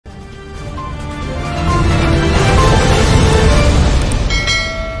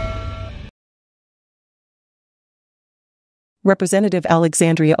Representative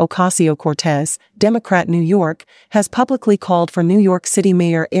Alexandria Ocasio-Cortez, Democrat, New York, has publicly called for New York City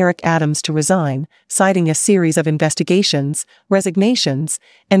Mayor Eric Adams to resign, citing a series of investigations, resignations,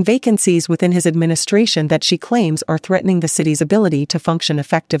 and vacancies within his administration that she claims are threatening the city's ability to function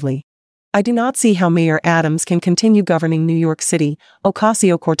effectively. "I do not see how Mayor Adams can continue governing New York City,"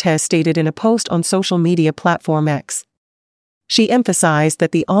 Ocasio-Cortez stated in a post on social media platform X. She emphasized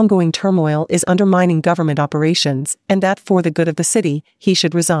that the ongoing turmoil is undermining government operations and that for the good of the city, he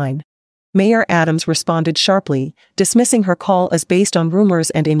should resign. Mayor Adams responded sharply, dismissing her call as based on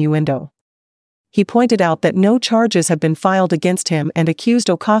rumors and innuendo. He pointed out that no charges have been filed against him and accused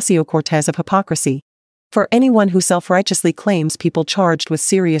Ocasio-Cortez of hypocrisy. "For anyone who self-righteously claims people charged with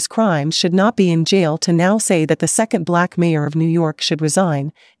serious crimes should not be in jail to now say that the second black mayor of New York should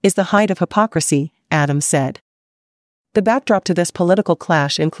resign is the height of hypocrisy," Adams said. The backdrop to this political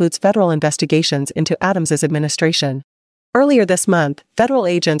clash includes federal investigations into Adams's administration. Earlier this month, federal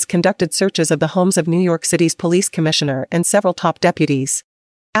agents conducted searches of the homes of New York City's police commissioner and several top deputies.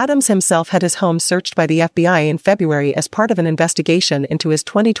 Adams himself had his home searched by the FBI in February as part of an investigation into his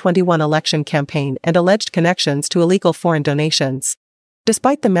 2021 election campaign and alleged connections to illegal foreign donations.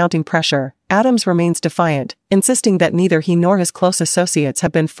 Despite the mounting pressure, Adams remains defiant, insisting that neither he nor his close associates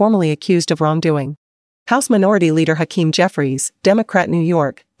have been formally accused of wrongdoing. House Minority Leader Hakeem Jeffries, Democrat, New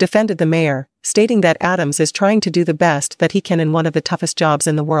York, defended the mayor, stating that Adams is trying to do the best that he can in one of the toughest jobs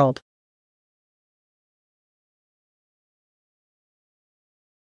in the world.